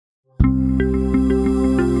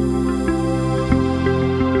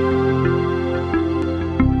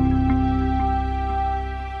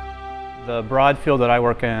applied field that I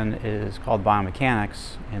work in is called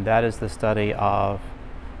biomechanics, and that is the study of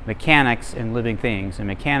mechanics in living things, and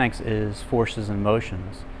mechanics is forces and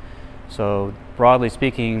motions. So broadly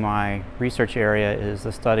speaking, my research area is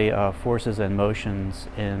the study of forces and motions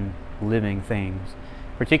in living things,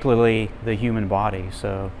 particularly the human body.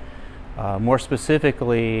 So more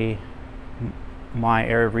specifically, my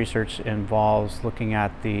area of research involves looking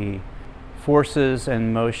at the forces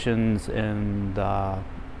and motions in the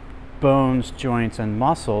bones, joints, and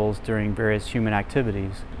muscles during various human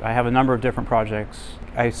activities. I have a number of different projects.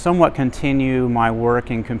 I somewhat continue my work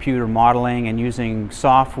in computer modeling and using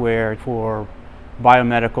software for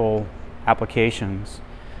biomedical applications.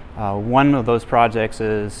 One of those projects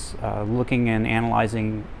is looking and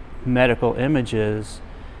analyzing medical images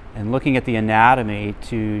and looking at the anatomy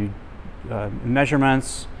to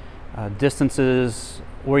measurements, distances,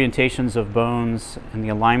 orientations of bones, and the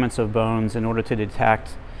alignments of bones in order to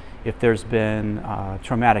detect if there's been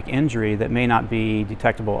traumatic injury that may not be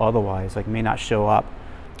detectable otherwise, like may not show up.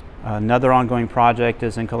 Another ongoing project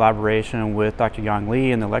is in collaboration with Dr. Yang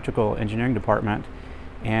Li in the electrical engineering department,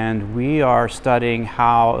 and we are studying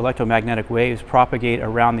how electromagnetic waves propagate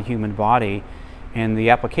around the human body, and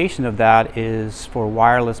the application of that is for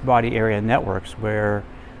wireless body area networks, where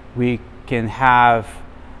we can have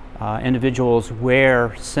individuals wear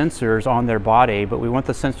sensors on their body, but we want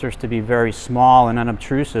the sensors to be very small and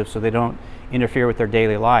unobtrusive so they don't interfere with their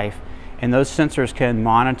daily life. And those sensors can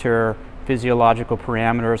monitor physiological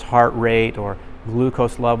parameters, heart rate or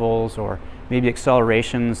glucose levels, or maybe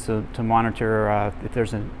accelerations to monitor if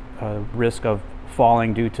there's a risk of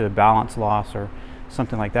falling due to balance loss or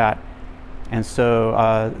something like that. And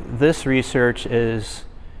so this research is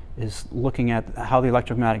looking at how the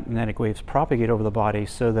electromagnetic waves propagate over the body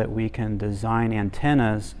so that we can design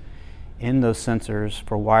antennas in those sensors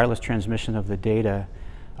for wireless transmission of the data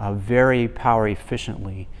very power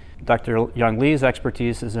efficiently. Dr. Yang Li's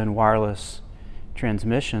expertise is in wireless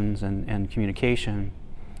transmissions and communication.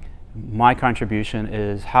 My contribution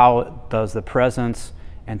is how does the presence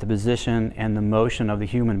and the position and the motion of the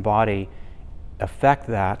human body affect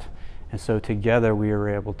that. And so together we were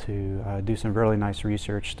able to do some really nice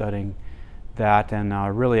research studying that, and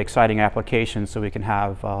really exciting applications so we can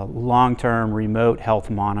have long-term remote health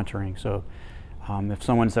monitoring. So if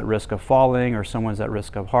someone's at risk of falling, or someone's at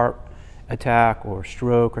risk of heart attack or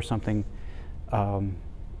stroke or something,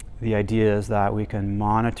 the idea is that we can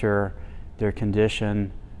monitor their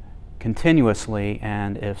condition continuously,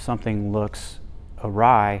 and if something looks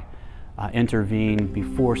awry, intervene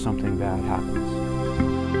before something bad happens.